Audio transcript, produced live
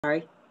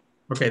Sorry.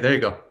 Okay, there you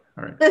go.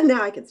 All right.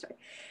 Now I can start.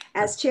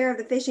 As chair of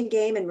the Fish and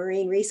Game and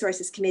Marine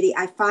Resources Committee,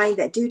 I find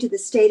that due to the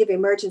state of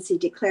emergency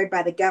declared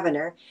by the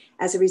governor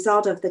as a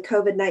result of the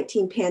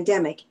COVID-19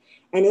 pandemic,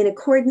 and in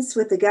accordance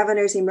with the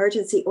governor's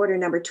emergency order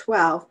number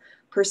 12,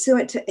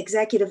 pursuant to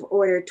Executive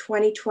Order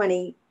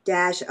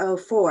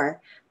 2020-04,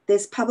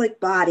 this public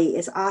body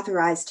is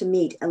authorized to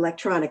meet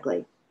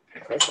electronically.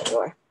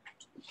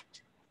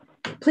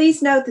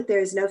 Please note that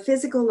there is no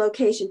physical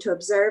location to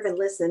observe and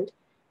listen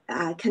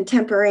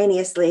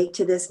contemporaneously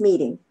to this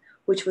meeting,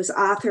 which was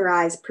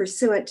authorized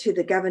pursuant to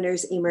the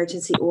governor's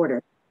emergency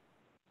order.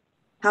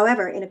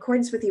 However, in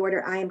accordance with the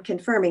order, I am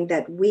confirming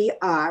that we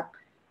are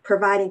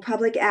providing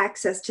public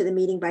access to the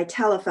meeting by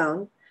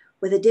telephone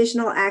with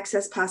additional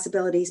access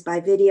possibilities by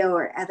video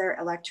or other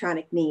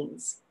electronic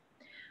means.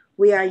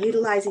 We are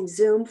utilizing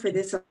Zoom for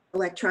this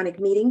electronic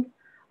meeting.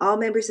 All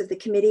members of the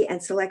committee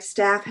and select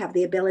staff have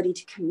the ability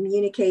to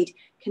communicate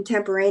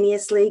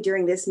contemporaneously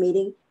during this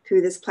meeting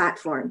through this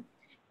platform.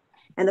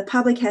 And the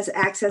public has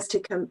access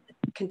to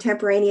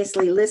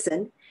contemporaneously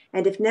listen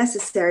and, if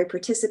necessary,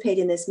 participate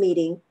in this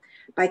meeting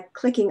by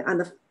clicking on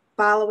the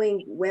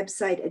following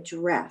website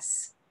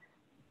address: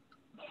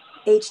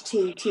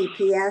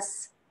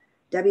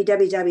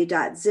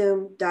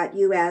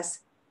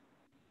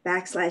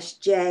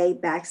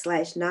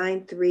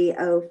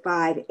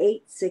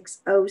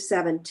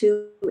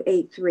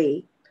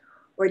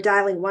 or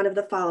dialing one of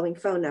the following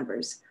phone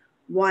numbers: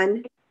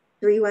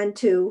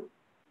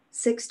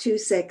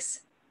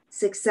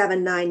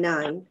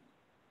 1-312-626-6799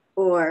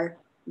 or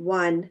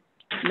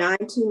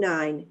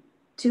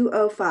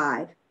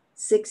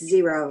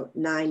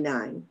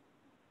 1-929-205-6099.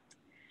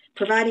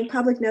 Providing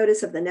public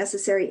notice of the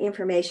necessary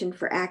information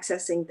for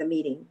accessing the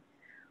meeting.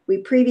 We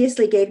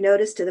previously gave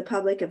notice to the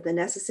public of the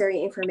necessary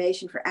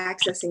information for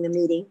accessing the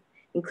meeting,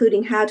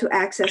 including how to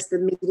access the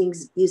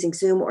meetings using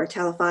Zoom or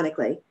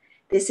telephonically.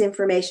 This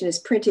information is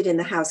printed in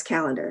the House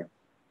calendar.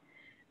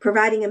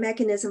 Providing a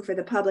mechanism for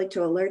the public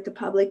to alert the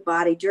public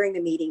body during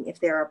the meeting if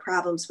there are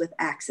problems with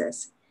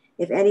access.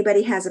 If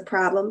anybody has a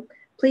problem,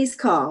 please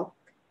call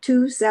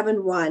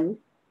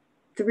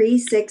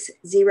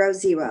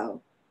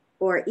 271-3600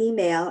 or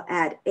email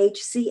at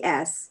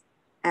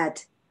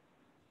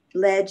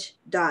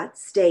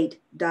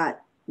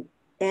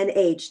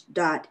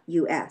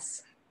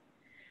hcs@ledge.state.nh.us.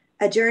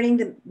 Adjourning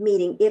the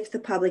meeting if the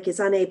public is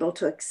unable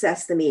to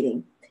access the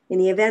meeting. In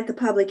the event the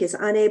public is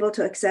unable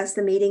to access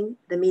the meeting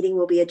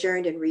will be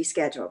adjourned and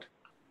rescheduled.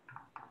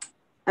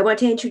 I want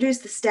to introduce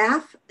the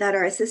staff that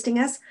are assisting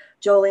us.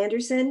 Joel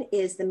Anderson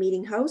is the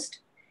meeting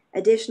host.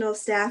 Additional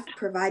staff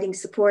providing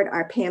support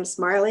are Pam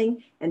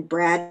Smarling and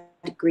Brad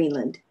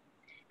Greenland.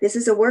 This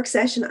is a work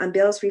session on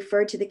bills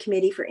referred to the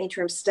Committee for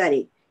Interim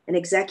Study. An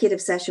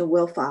executive session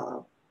will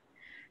follow.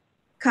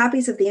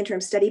 Copies of the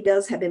interim study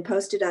bills have been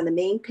posted on the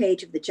main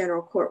page of the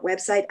General Court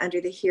website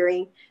under the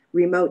hearing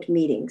remote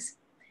meetings.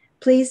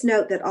 Please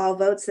note that all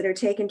votes that are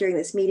taken during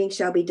this meeting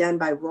shall be done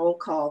by roll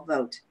call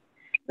vote.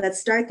 Let's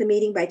start the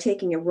meeting by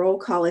taking a roll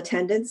call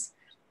attendance.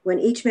 When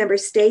each member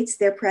states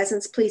their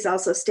presence, please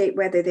also state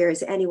whether there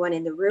is anyone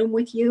in the room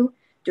with you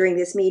during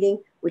this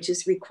meeting, which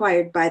is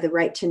required by the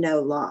right to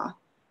know law.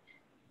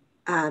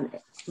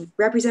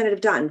 Representative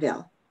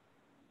Dontonville.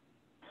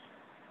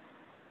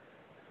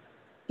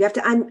 You have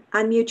to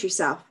unmute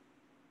yourself.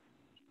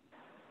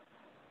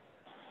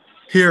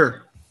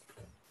 Here.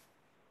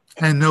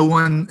 And no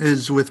one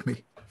is with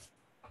me.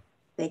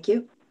 Thank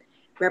you.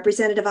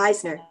 Representative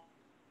Eisner.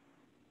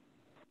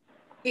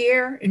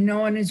 Here, and no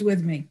one is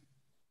with me.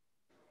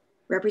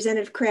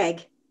 Representative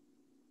Craig.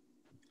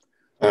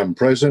 I'm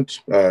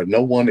present.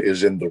 No one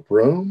is in the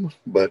room,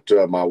 but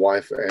my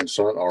wife and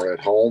son are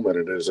at home, and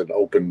it is an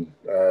open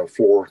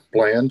floor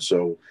plan,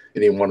 so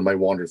anyone may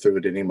wander through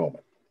at any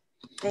moment.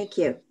 Thank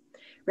you.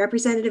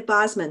 Representative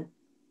Bosman.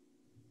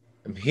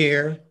 I'm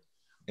here,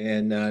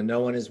 and no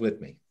one is with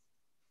me.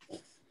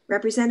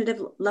 Representative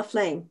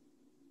Laflame.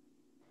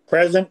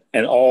 Present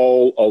and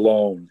all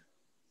alone.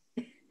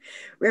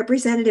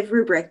 Representative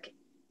Rubrick.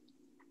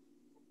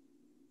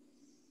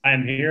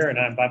 I'm here and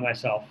I'm by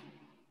myself.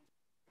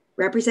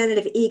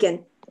 Representative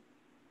Egan.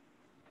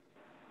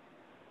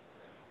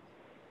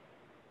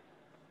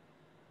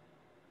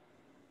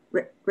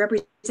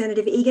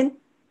 Representative Egan.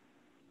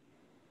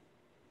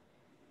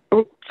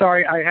 Oh,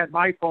 sorry, I had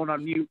my phone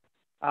on mute.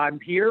 I'm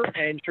here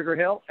in Sugar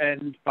Hill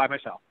and by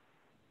myself.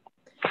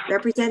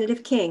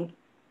 Representative King.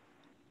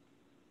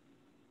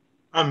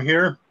 I'm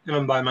here and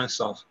I'm by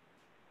myself.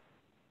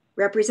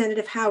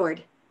 Representative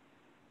Howard.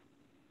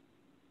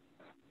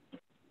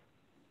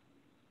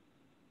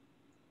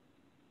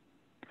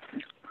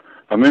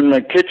 I'm in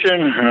my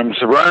kitchen and I'm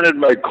surrounded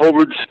by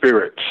COVID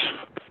spirits.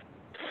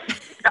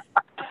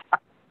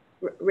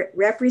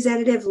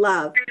 Representative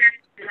Love.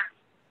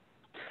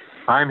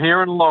 I'm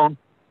here and alone.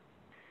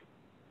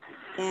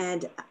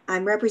 And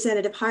I'm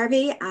Representative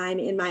Harvey. I'm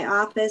in my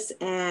office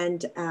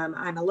and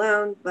I'm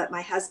alone, but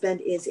my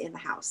husband is in the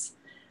house.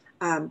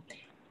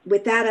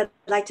 With that, I'd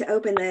like to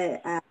open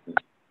the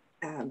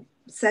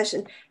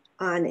session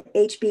on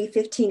HB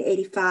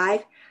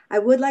 1585. I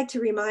would like to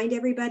remind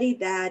everybody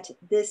that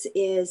this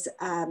is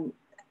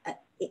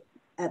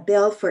a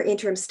bill for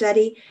interim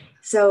study.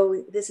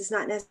 So this is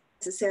not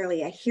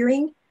necessarily a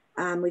hearing.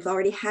 We've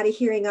already had a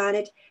hearing on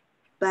it,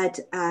 but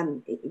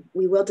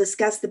we will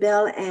discuss the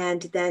bill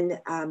and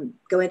then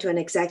go into an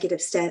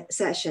executive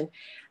session.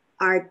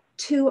 Our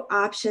two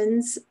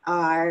options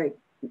are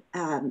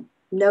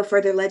no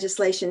further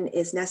legislation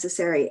is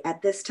necessary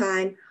at this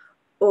time,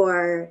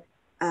 or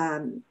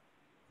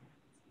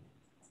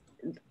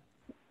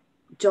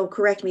Joel,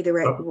 correct me,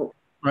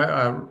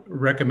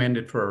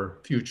 recommended for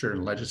future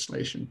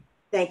legislation.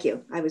 Thank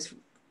you. I was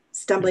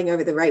stumbling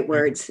over the right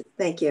words.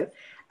 Thank you.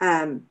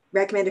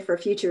 Recommended for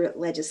future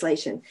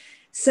legislation.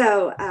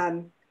 So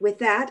with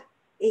that,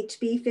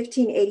 HB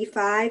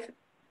 1585,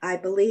 I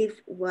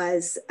believe,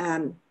 was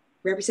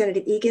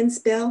Representative Egan's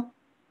bill.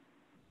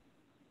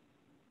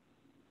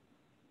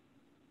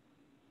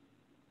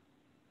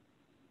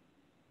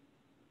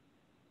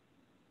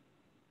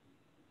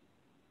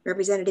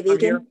 Representative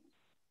Egan?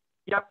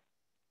 Yep.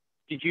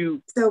 Did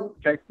you? So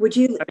okay. Would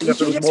you?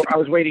 I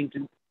was waiting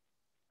to.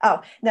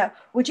 Oh, no.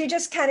 Would you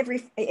just kind of,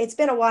 it's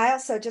been a while,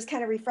 so just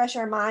kind of refresh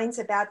our minds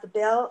about the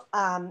bill,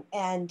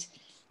 and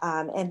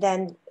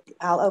then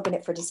I'll open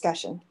it for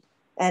discussion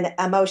and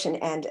a motion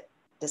and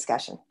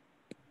discussion.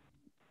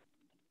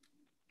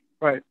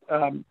 Right.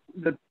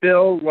 The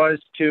bill was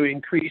to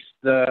increase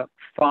the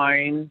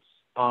fines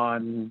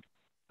on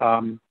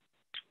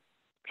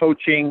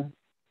poaching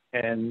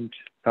and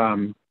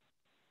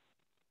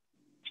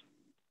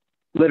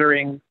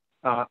littering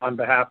on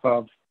behalf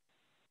of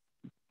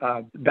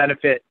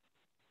benefit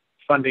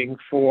funding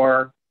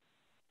for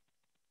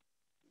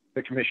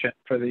the commission,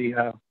 for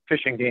the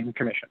Fish and Game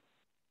Commission.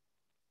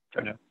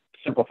 Trying to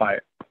simplify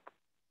it.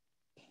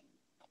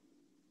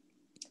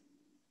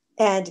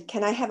 And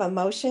can I have a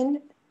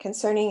motion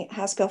concerning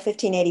House Bill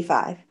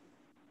 1585?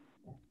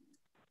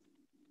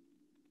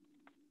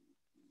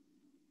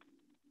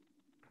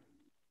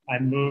 I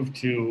move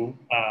to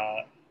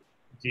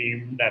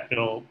deem that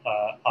bill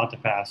ought to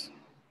pass.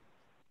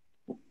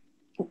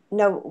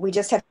 No, we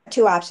just have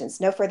two options.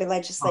 No further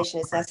legislation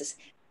is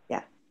necessary.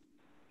 Yeah.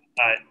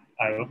 I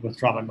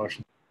withdraw my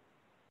motion.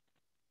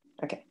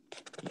 Okay.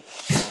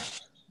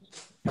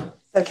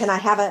 So can I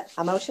have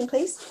a motion,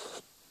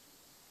 please?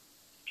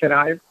 Can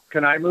I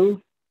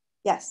move?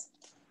 Yes.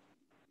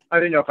 I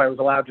didn't know if I was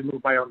allowed to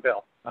move my own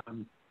bill.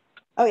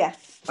 Oh yeah.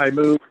 I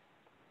move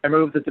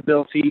that the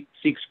bill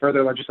seeks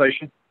further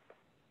legislation.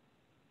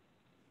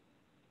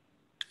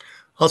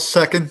 I'll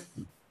second.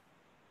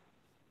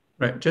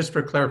 Right. Just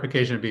for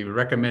clarification, it'd be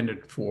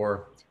recommended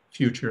for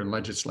future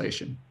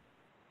legislation.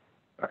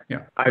 Right.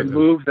 Yeah. I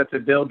move that the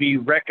bill be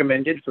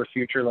recommended for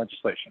future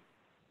legislation.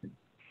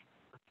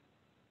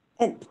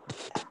 And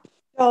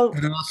so,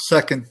 And I'll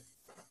second.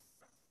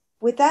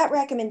 with that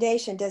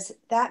recommendation, does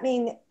that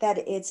mean that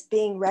it's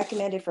being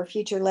recommended for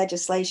future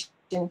legislation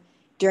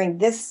during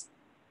this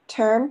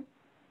term?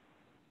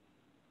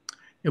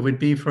 It would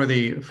be for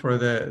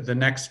the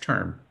next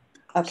term.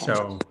 Okay.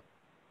 So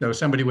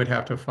somebody would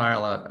have to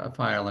file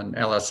an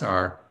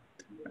LSR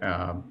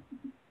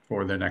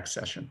for the next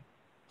session.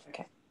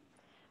 Okay.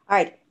 All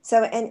right.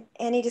 So,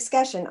 any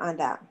discussion on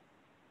that?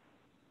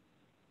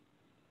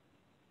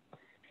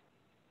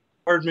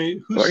 Pardon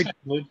me, who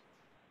seconded?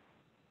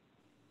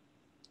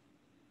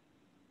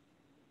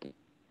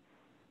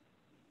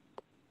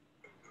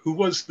 Who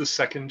was the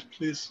second,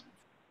 please?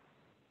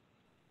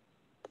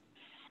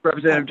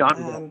 Representative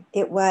Dontanville.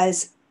 It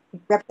was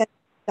Representative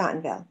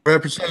Dontanville.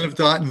 Representative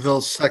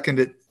Dontanville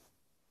seconded.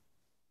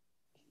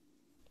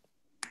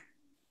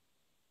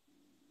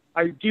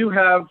 I do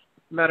have,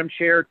 Madam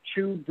Chair,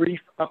 two brief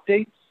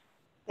updates.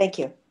 Thank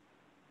you.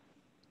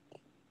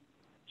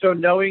 So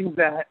knowing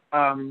that,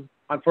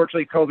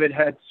 unfortunately, COVID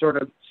had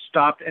sort of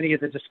stopped any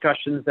of the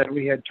discussions that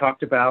we had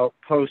talked about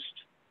post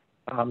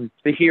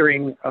the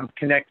hearing of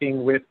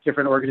connecting with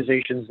different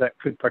organizations that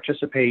could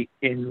participate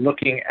in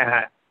looking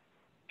at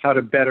how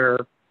to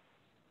better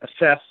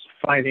assess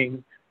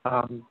finding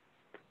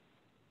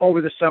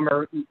over the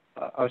summer,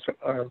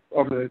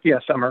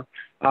 summer,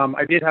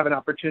 I did have an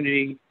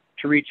opportunity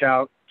to reach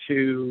out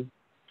to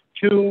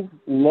two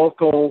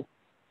local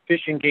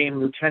fish and game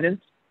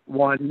lieutenants,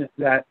 one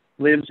that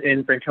lives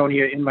in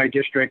Franconia in my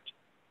district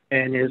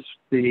and is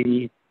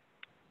the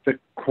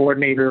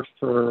coordinator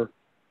for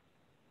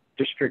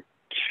District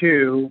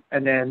 2,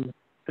 and then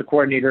the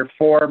coordinator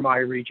for my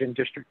region,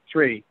 District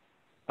 3.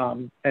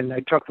 And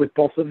I talked with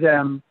both of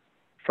them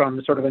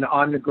from sort of an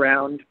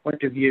on-the-ground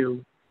point of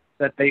view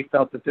that they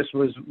felt that this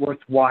was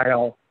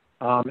worthwhile.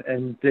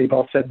 And they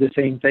both said the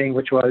same thing,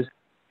 which was,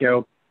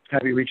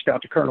 have you reached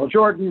out to Colonel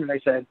Jordan? And I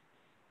said,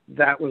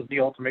 that was the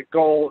ultimate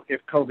goal.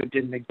 If COVID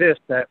didn't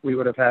exist, that we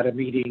would have had a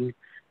meeting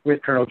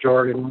with Colonel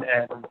Jordan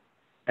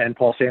and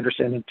Paul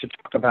Sanderson to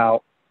talk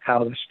about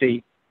how the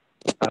state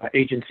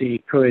agency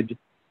could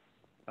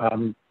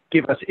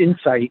give us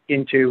insight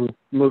into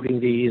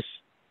moving these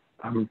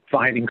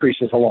fine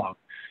increases along.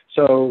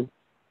 So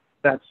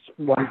that's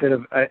one bit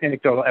of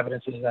anecdotal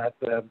evidence, is that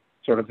the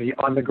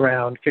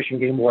on-the-ground fish and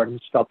game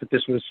wardens felt that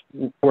this was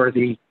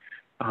worthy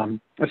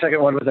The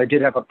second one was I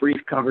did have a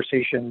brief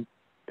conversation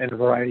in a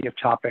variety of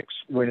topics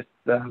with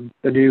the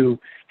new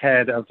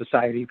head of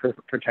Society for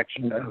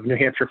Protection of New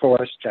Hampshire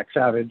Forests, Jack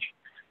Savage,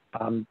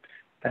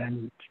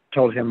 and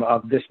told him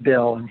of this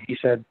bill. And he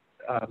said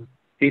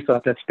he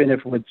thought that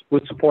SPNF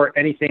would support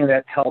anything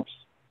that helps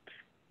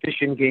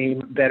Fish and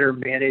Game better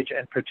manage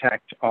and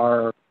protect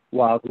our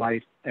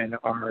wildlife and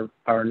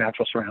our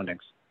natural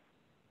surroundings.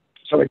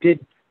 So it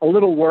did a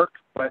little work,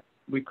 but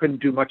we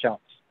couldn't do much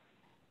else.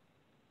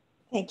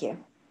 Thank you.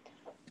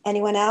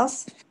 Anyone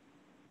else?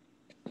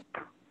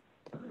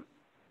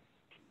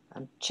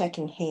 I'm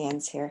checking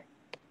hands here.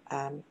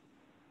 I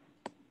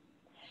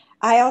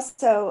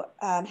also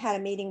had a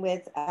meeting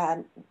with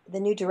the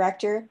new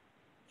director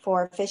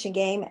for Fish and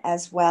Game,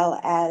 as well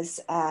as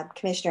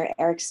Commissioner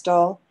Eric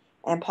Stoll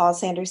and Paul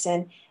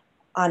Sanderson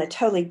on a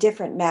totally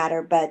different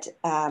matter, but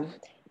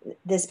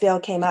this bill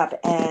came up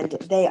and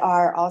they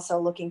are also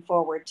looking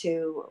forward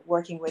to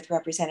working with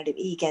Representative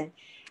Egan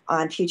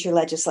on future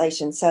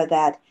legislation so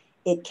that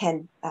it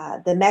can,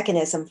 the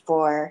mechanism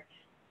for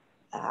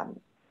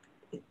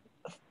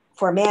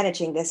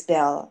managing this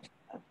bill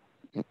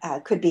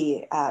could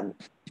be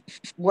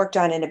worked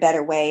on in a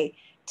better way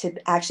to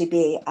actually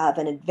be of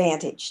an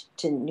advantage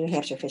to New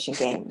Hampshire Fish and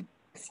Game.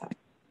 So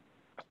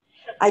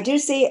I do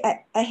see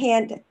a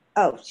hand.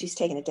 Oh, she's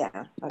taking it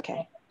down.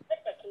 Okay.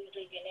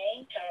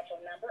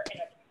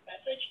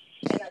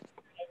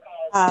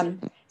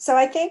 So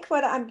I think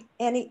what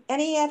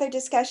any other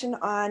discussion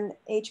on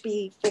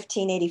HB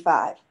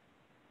 1585?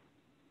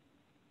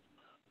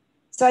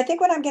 So I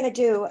think what I'm going to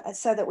do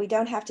so that we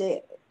don't have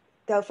to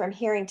go from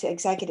hearing to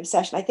executive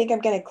session, I think I'm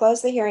going to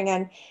close the hearing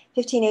on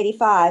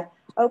 1585,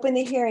 open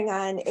the hearing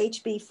on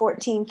HB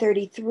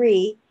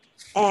 1433,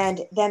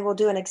 and then we'll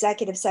do an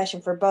executive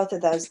session for both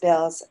of those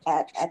bills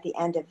at the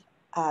end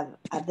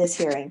of this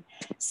hearing.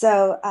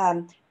 So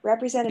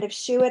Representative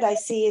Schuett, I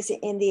see, is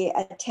in the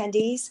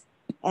attendees.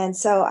 And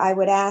so I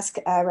would ask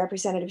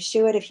Representative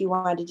Schuett if you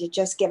wanted to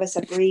just give us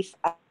a brief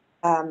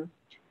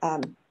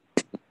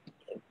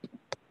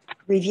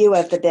review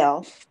of the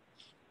bill,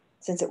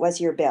 since it was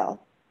your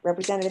bill.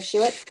 Representative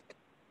Schuett.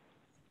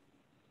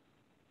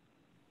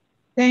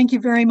 Thank you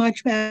very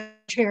much, Madam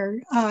Chair.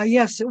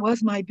 Yes, it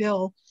was my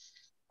bill.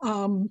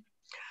 And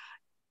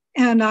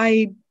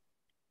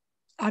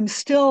I'm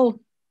still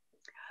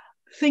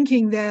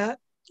thinking that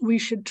we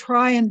should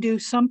try and do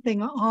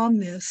something on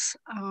this.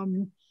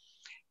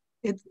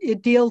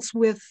 It deals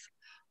with,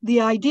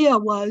 the idea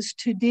was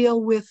to deal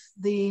with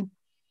the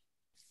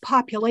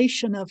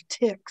population of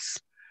ticks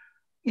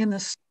in the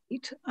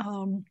state.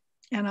 And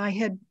I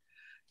had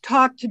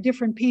talked to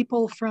different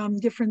people from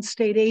different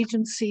state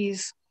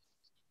agencies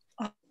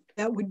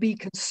that would be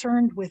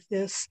concerned with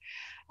this.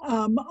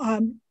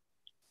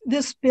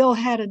 This bill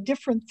had a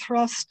different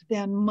thrust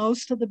than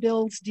most of the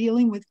bills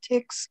dealing with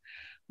ticks.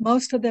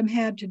 Most of them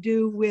had to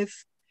do with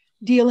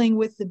dealing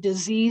with the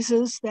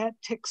diseases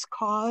that ticks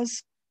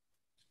cause.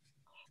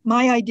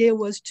 My idea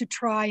was to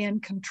try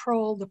and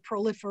control the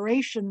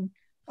proliferation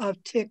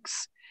of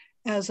ticks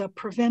as a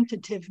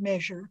preventative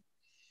measure.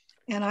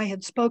 And I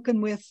had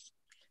spoken with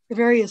the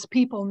various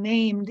people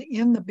named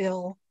in the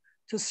bill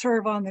to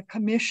serve on the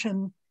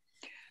commission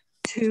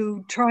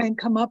to try and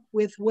come up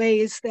with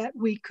ways that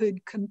we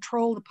could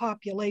control the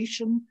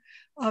population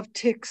of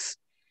ticks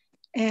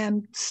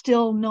and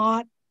still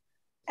not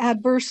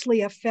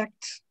adversely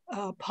affect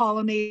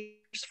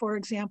pollinators, for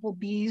example,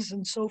 bees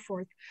and so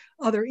forth,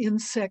 other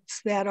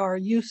insects that are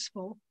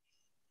useful.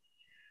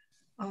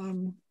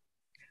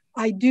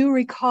 I do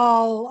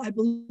recall, I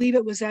believe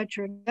it was at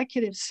your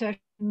executive session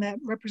that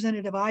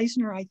Representative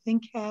Eisner, I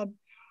think, had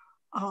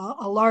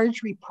a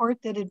large report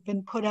that had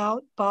been put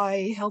out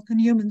by Health and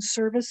Human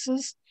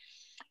Services.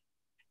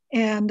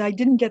 And I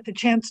didn't get the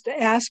chance to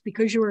ask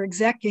because you were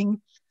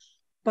execing,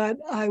 but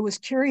I was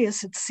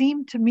curious. It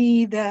seemed to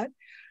me that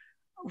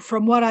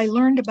from what I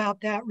learned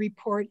about that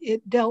report,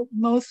 it dealt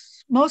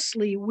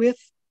mostly with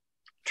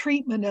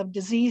treatment of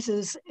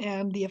diseases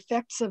and the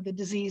effects of the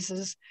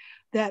diseases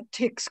that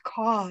ticks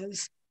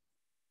cause.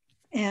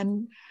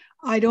 And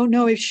I don't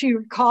know if she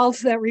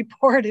recalls that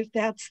report, if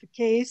that's the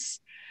case,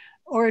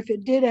 or if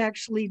it did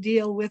actually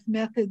deal with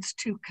methods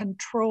to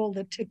control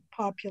the tick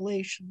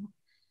population.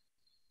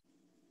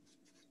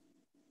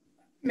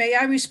 May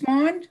I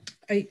respond?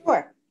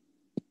 Sure.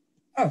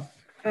 Oh,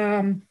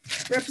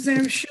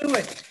 Representative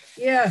Schuett,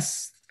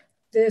 yes,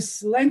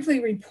 this lengthy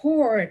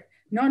report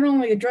not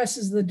only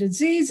addresses the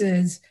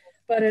diseases,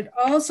 but it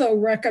also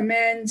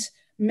recommends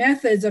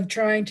methods of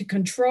trying to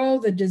control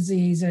the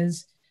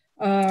diseases.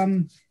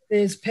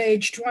 There's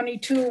page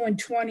 22 and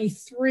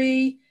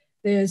 23.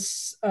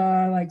 There's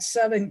like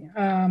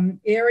 7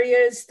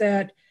 areas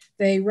that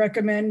they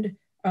recommend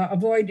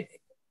avoid.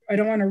 I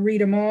don't want to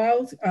read them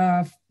all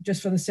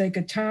just for the sake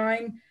of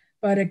time,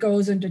 but it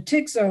goes into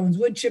tick zones,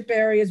 wood chip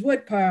areas,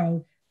 wood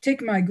pile,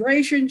 tick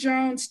migration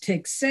zones,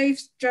 tick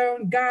safe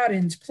zone,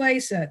 gardens, play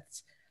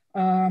sets.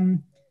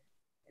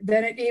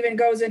 Then it even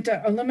goes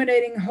into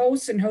eliminating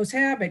hosts and host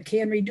habit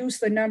can reduce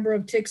the number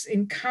of ticks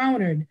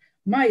encountered,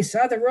 mice,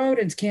 other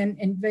rodents can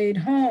invade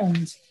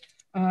homes.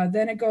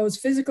 Then it goes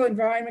physical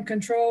environment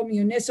control,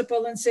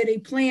 municipal and city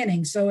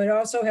planning. So it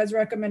also has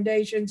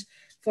recommendations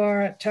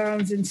for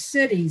towns and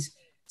cities.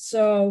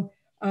 So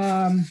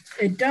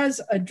it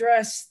does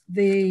address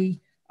the,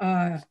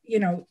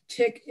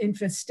 tick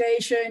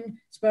infestation,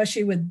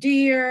 especially with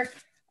deer.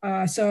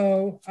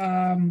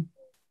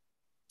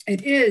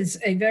 It is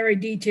a very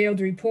detailed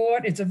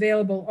report. It's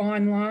available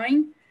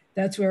online.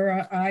 That's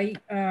where I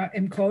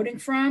am quoting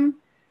from.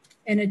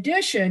 In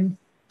addition,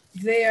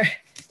 there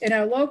in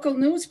our local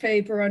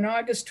newspaper on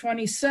August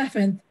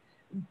 27th,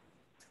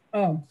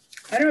 oh,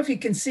 I don't know if you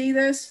can see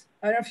this.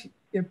 I don't know if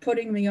you're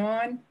putting me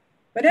on.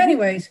 But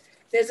anyways,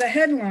 there's a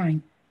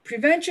headline,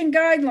 prevention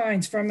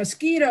guidelines for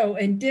mosquito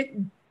and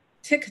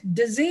tick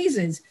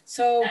diseases.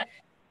 So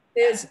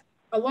there's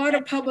a lot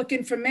of public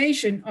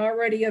information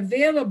already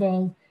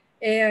available.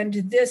 And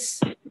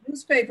this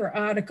newspaper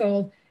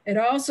article, it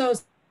also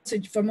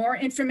said for more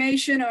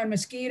information on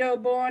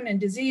mosquito-borne and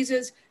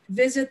diseases,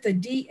 visit the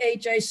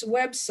DHS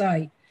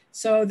website.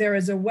 So there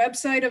is a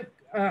website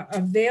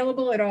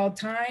available at all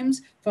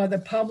times for the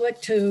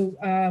public to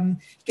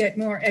get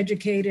more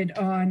educated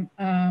on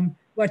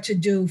what to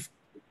do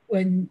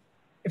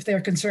if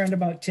they're concerned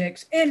about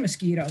ticks and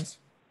mosquitoes.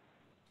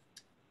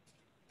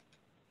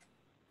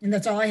 And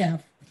that's all I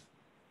have.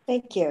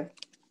 Thank you.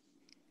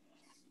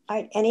 All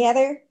right, any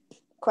other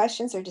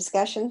questions or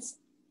discussions?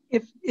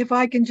 If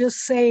I can just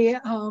say,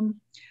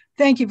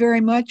 thank you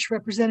very much,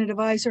 Representative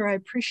Iser. I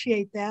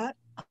appreciate that.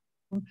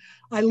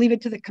 I leave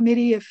it to the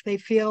committee if they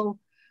feel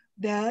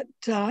that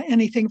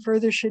anything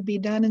further should be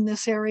done in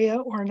this area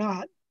or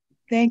not.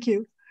 Thank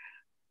you.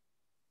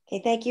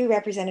 Okay, thank you,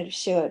 Representative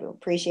Schuett.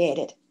 Appreciate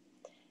it.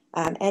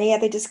 Any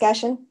other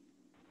discussion?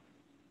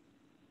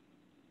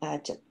 I'm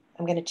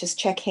going to just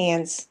check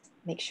hands,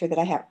 make sure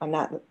that I'm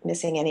not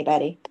missing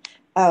anybody.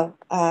 Oh,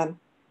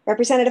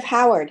 Representative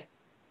Howard.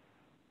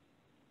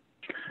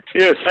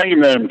 Yes, thank you,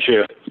 Madam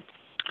Chair.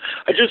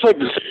 I just like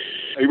to say,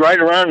 I ride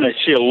around and I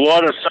see a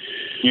lot of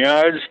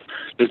yards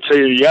that say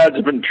the yards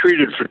have been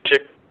treated for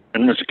tick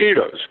and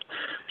mosquitoes.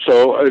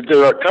 So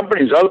there are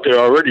companies out there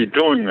already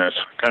doing this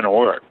kind of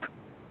work.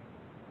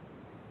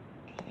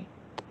 Okay.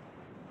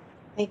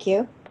 Thank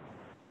you.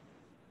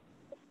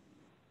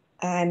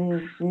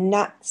 I'm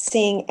not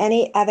seeing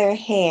any other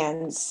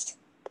hands.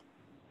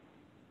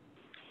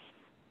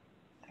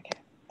 Okay.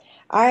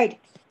 All right.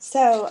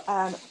 So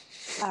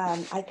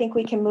I think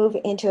we can move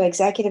into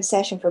executive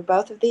session for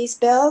both of these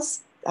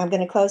bills. I'm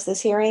going to close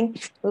this hearing,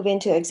 move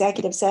into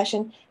executive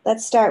session.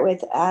 Let's start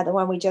with the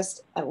one we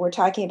just were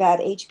talking about,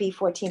 HB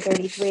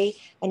 1433.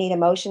 I need a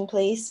motion,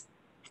 please.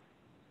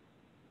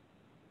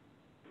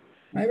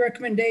 My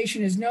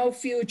recommendation is no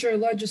future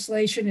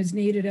legislation is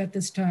needed at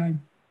this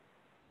time.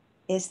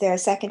 Is there a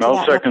second to I'll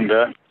that? second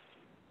that.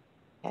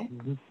 Okay.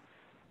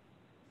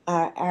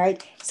 All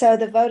right. So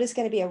the vote is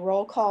going to be a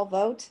roll call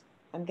vote.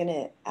 I'm going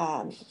to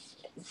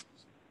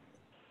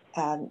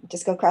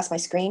just go across my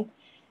screen.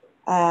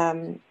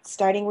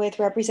 Starting with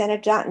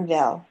Representative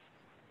Dontonville.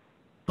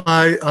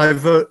 I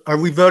vote. Are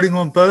we voting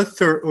on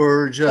both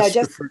or just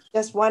No, the first?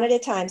 just one at a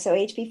time. So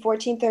HB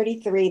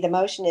 1433, the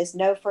motion is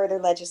no further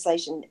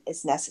legislation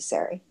is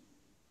necessary.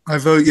 I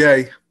vote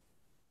yay.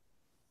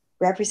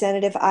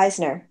 Representative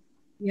Eisner.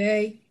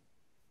 Yay.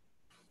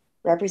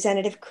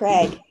 Representative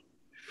Craig.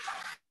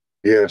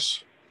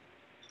 Yes.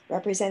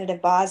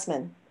 Representative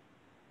Bosman.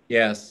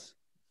 Yes.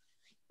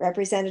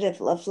 Representative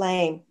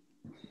Laflamme.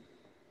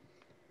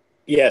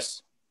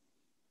 Yes.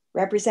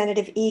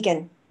 Representative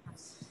Egan.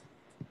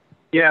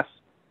 Yes.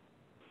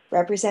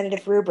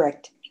 Representative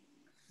Rubricht.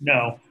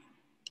 No.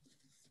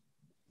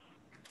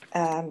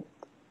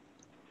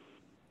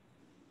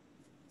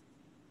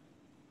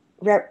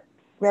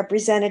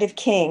 Representative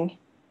King.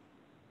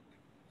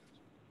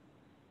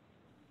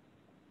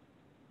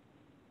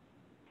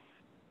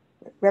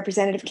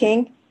 Representative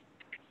King.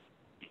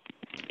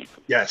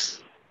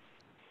 Yes.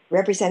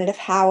 Representative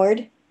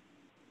Howard.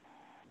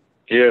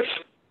 Yes.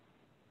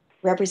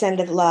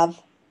 Representative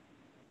Love.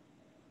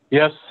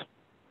 Yes.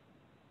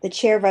 The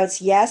chair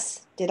votes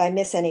yes. Did I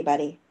miss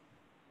anybody?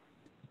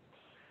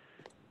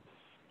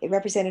 Okay,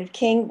 Representative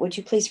King, would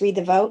you please read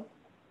the vote?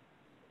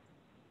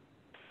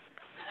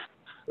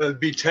 It'd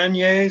be 10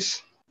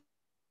 yeas,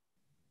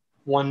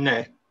 1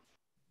 nay.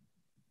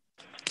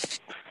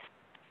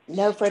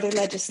 No further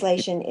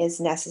legislation is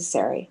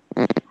necessary.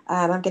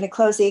 I'm going to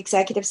close the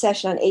executive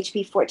session on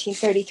HB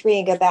 1433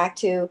 and go back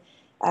to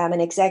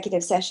an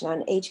executive session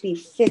on HB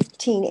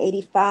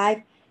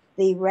 1585.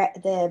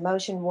 The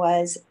motion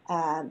was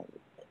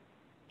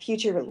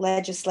future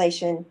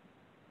legislation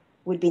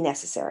would be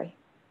necessary.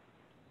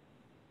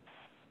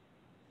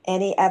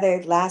 Any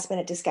other last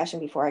minute discussion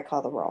before I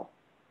call the roll?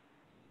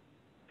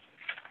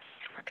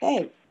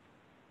 Okay.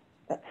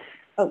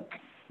 Oh,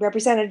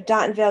 Representative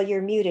Dontonville,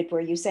 you're muted. Were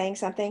you saying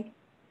something?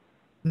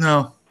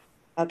 No.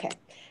 Okay.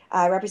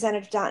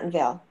 Representative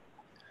Dontonville.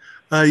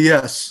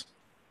 Yes.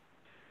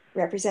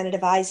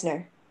 Representative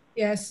Eisner.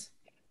 Yes.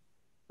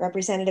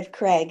 Representative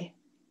Craig.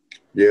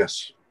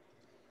 Yes.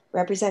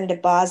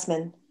 Representative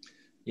Bosman.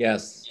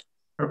 Yes.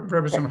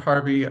 Representative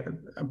Harvey,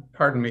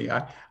 pardon me,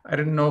 I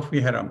didn't know if we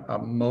had a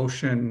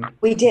motion.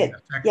 We did,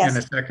 And a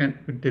yes.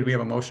 second. Did we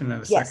have a motion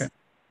and a Yes. second?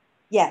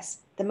 Yes,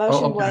 the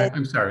motion Oh, okay. was,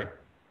 I'm sorry.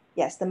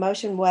 yes, the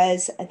motion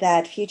was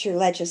that future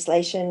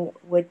legislation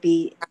would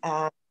be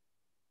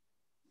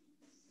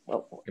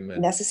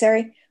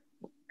necessary.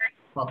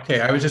 Okay,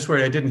 I was just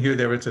worried. I didn't hear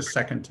there was a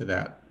second to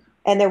that.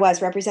 And there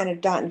was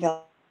Representative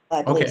Daughtonville,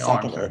 I believe, Okay, oh, I'm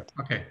seconded sorry. it.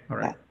 Okay, all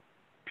right.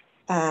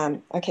 Yeah.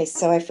 Okay,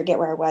 so I forget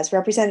where I was.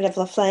 Representative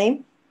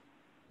Laflamme?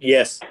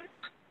 Yes.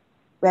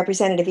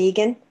 Representative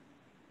Egan?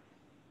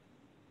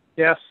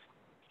 Yes.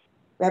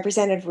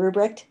 Representative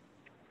Rubricht?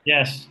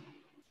 Yes.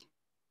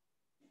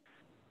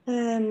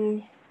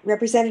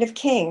 Representative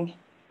King?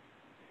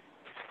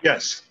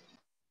 Yes.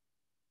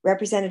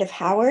 Representative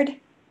Howard?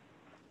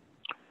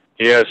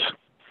 Yes.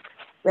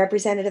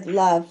 Representative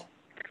Love?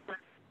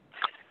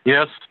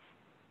 Yes.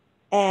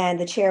 And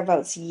the chair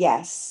votes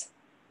yes.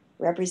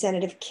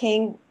 Representative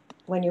King,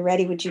 when you're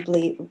ready, would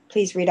you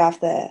please read off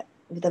the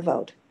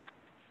vote?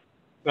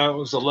 That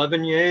was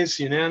 11 yeas,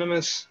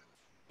 unanimous,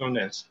 no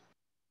nays.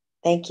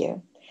 Thank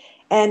you.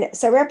 And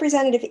so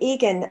Representative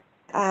Egan,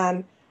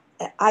 I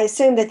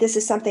assume that this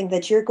is something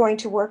that you're going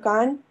to work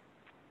on?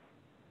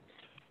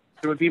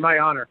 It would be my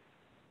honor.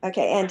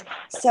 Okay, and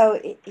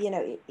so, you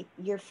know,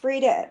 you're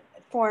free to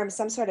form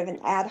some sort of an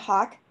ad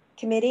hoc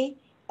committee,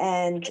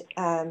 and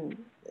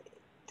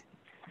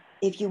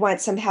if you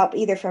want some help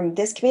either from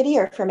this committee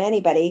or from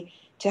anybody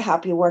to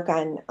help you work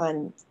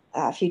on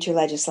future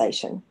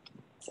legislation.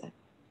 So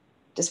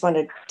just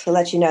wanted to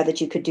let you know that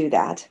you could do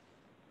that.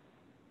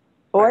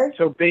 Or right.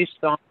 So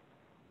based on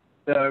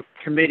the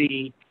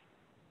committee,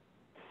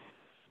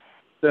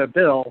 the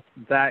bill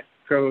that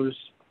goes,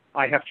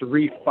 I have to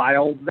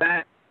refile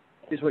that,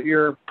 is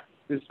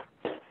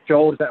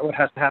Joel, is that what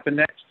has to happen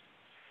next?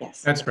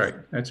 Yes. That's right.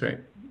 That's right.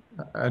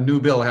 A new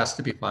bill has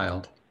to be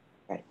filed.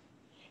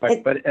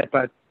 Right. But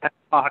ad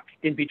hoc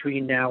in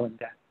between now and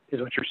then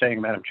is what you're saying,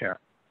 Madam Chair.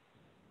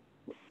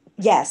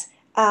 Yes.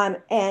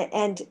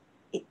 And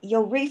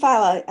you'll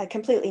refile a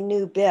completely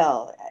new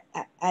bill.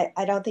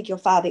 I don't think you'll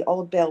file the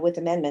old bill with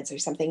amendments or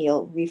something.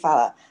 You'll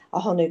refile a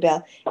whole new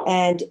bill.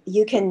 And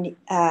you can,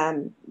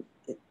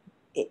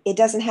 it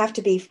doesn't have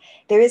to be,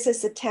 there is a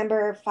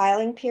September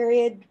filing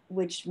period,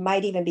 which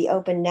might even be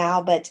open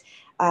now, but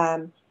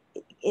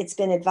it's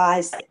been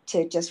advised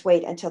to just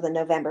wait until the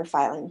November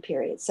filing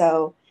period.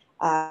 So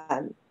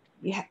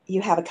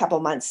you have a couple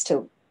months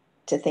to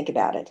think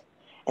about it.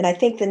 And I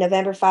think the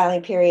November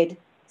filing period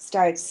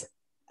starts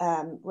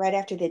right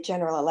after the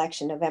general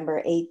election,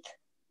 November 8th,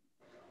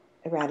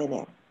 around in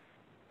there.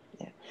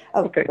 Yeah.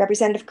 Oh, okay.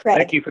 Representative Craig.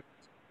 Thank you.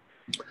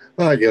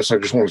 Yes, I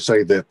just want to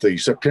say that the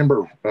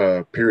September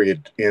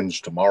period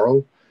ends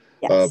tomorrow.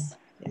 Yes.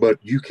 But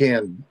you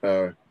can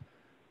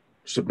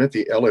submit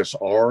the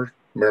LSR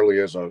merely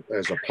as a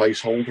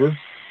placeholder,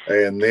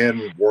 and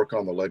then work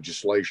on the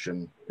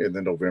legislation in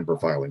the November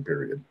filing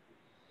period.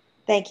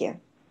 Thank you.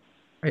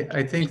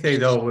 I think they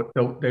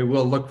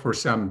will look for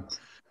some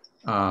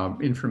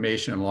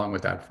information along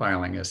with that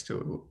filing as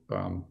to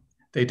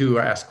they do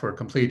ask for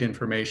complete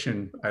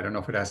information. I don't know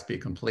if it has to be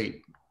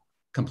complete,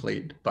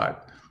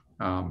 but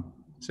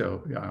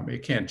so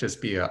it can't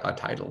just be a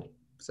title,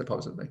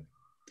 supposedly.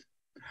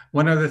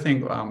 One other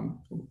thing,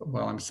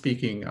 while I'm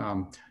speaking,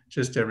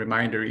 just a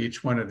reminder,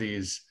 each one of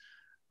these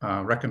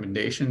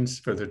recommendations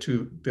for the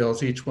two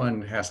bills, each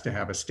one has to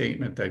have a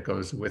statement that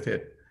goes with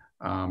it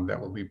that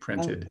will be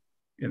printed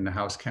in the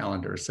House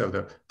calendar. So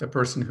the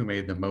person who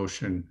made the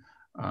motion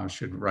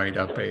should write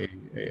up a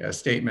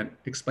statement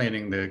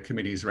explaining the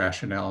committee's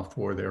rationale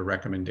for their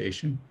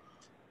recommendation.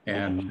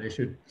 And they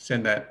should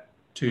send that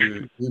to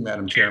you,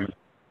 Madam Chairman.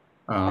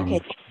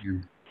 Okay.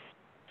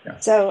 Yeah.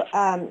 So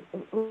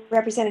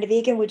Representative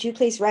Egan, would you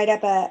please write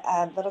up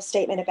a little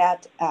statement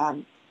about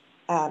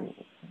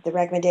the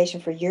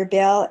recommendation for your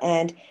bill,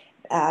 and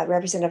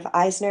Representative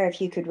Eisner, if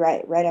you could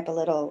write up a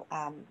little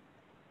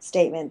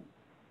statement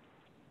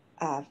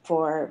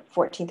for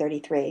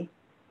 1433.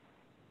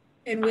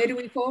 And where do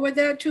we forward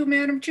that to,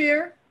 Madam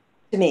Chair?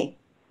 To me.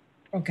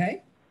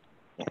 Okay.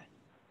 Yeah.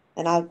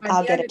 And I'll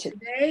get it to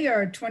today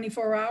or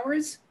 24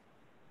 hours.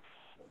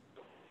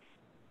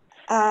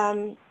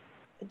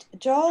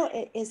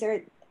 Joel, is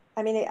there?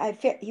 I mean,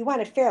 you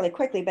want it fairly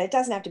quickly, but it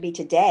doesn't have to be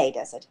today,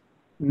 does it?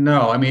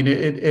 No, I mean,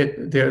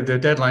 the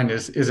deadline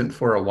isn't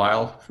for a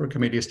while for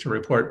committees to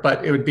report,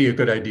 but it would be a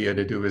good idea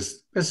to do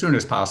as soon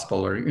as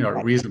possible, or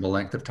right. a reasonable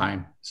length of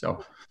time.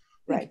 So,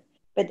 right,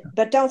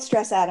 but don't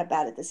stress out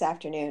about it this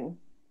afternoon.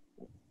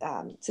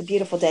 It's a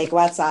beautiful day. Go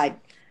outside.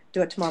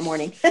 Do it tomorrow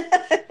morning.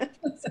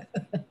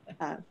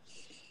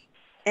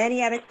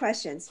 Any other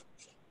questions?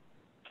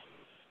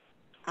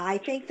 I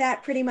think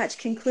that pretty much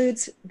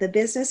concludes the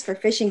business for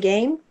Fish and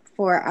Game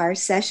for our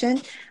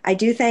session. I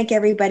do thank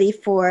everybody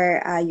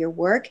for your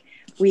work.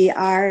 We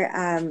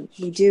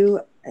do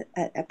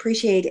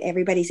appreciate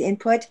everybody's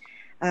input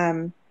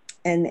and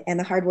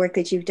the hard work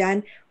that you've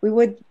done. We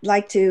would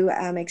like to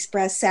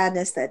express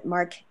sadness that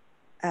Mark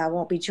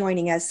won't be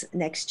joining us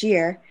next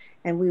year,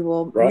 and we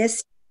will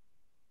miss.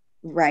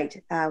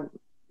 Right.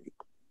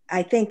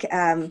 I think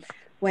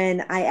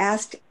when I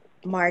asked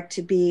Mark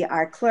to be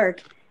our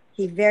clerk,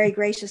 he very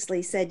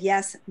graciously said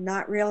yes,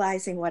 not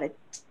realizing what a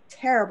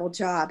terrible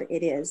job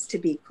it is to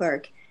be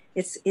clerk.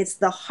 It's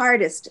the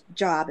hardest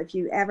job. If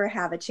you ever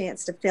have a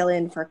chance to fill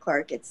in for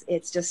clerk,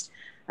 it's just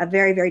a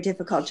very, very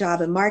difficult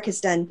job. And Mark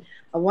has done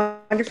a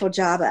wonderful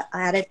job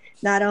at it,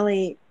 not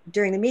only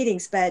during the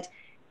meetings, but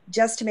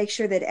just to make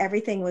sure that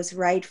everything was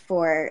right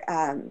for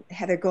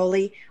Heather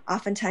Goley.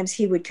 Oftentimes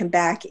he would come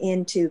back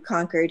into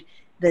Concord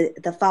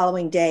the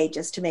following day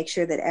just to make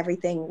sure that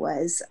everything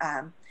was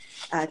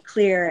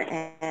clear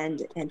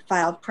and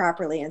filed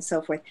properly and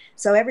so forth.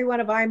 So every one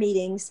of our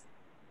meetings,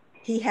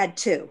 he had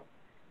 2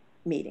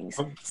 meetings.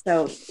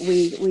 So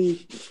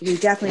we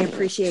definitely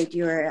appreciate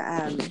your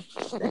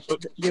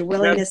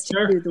willingness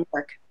to do the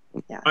work.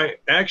 Yeah.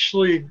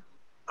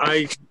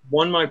 I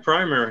won my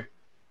primary.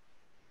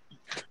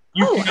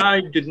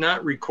 UPI did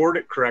not record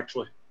it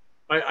correctly.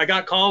 I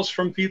got calls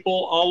from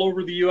people all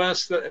over the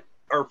U.S. that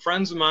are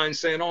friends of mine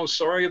saying, "Oh,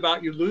 sorry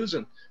about you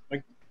losing."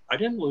 Like, I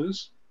didn't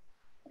lose.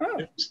 Oh.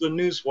 It's the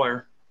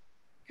newswire.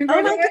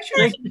 Congratulations.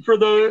 Thank you for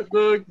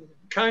the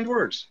kind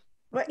words.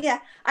 Well, yeah.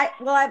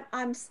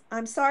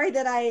 I'm sorry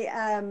that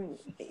I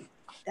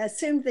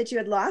assumed that you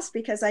had lost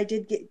because I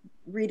did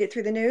read it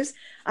through the news.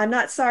 I'm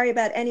not sorry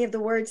about any of the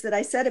words that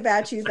I said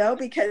about you though,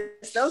 because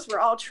those were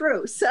all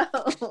true. So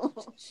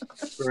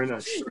Very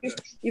nice.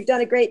 You've done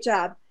a great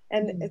job,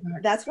 and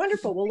that's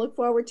wonderful. We'll look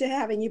forward to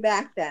having you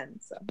back then.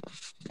 So,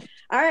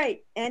 all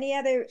right. Any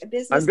other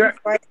business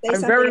before I say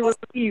something else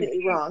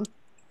completely wrong?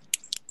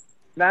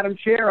 Madam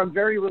Chair, I'm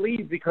very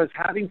relieved because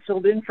having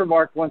filled in for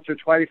Mark once or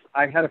twice,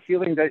 I had a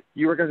feeling that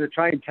you were going to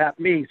try and tap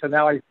me. So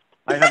now I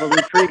have a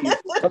reprieve.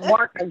 But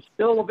Mark, I'm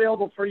still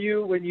available for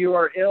you when you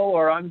are ill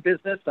or on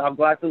business. I'm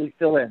glad to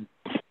fill in.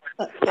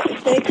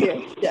 Thank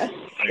you. Yeah,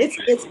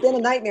 it's been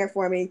a nightmare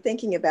for me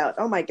thinking about,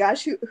 oh my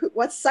gosh,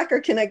 what sucker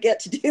can I get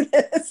to do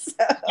this?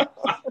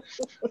 All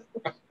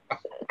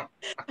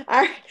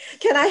right.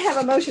 Can I have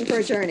a motion for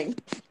adjourning?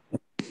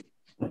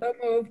 So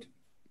moved.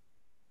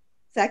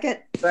 Second?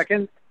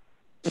 Second.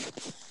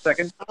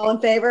 All in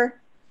favor?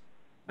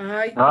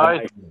 Aye.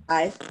 Aye.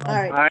 Aye. All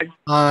right. Aye.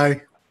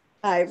 Aye.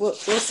 All right. We'll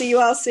see you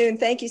all soon.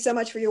 Thank you so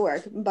much for your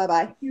work.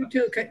 Bye-bye. You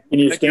too. Can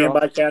you stand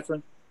by,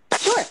 Catherine?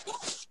 Sure.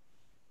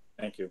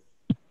 Thank you.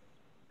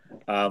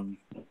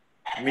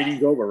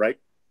 Meeting's over, right?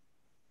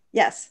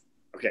 Yes.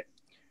 Okay.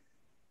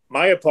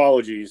 My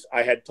apologies.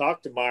 I had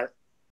talked to Mark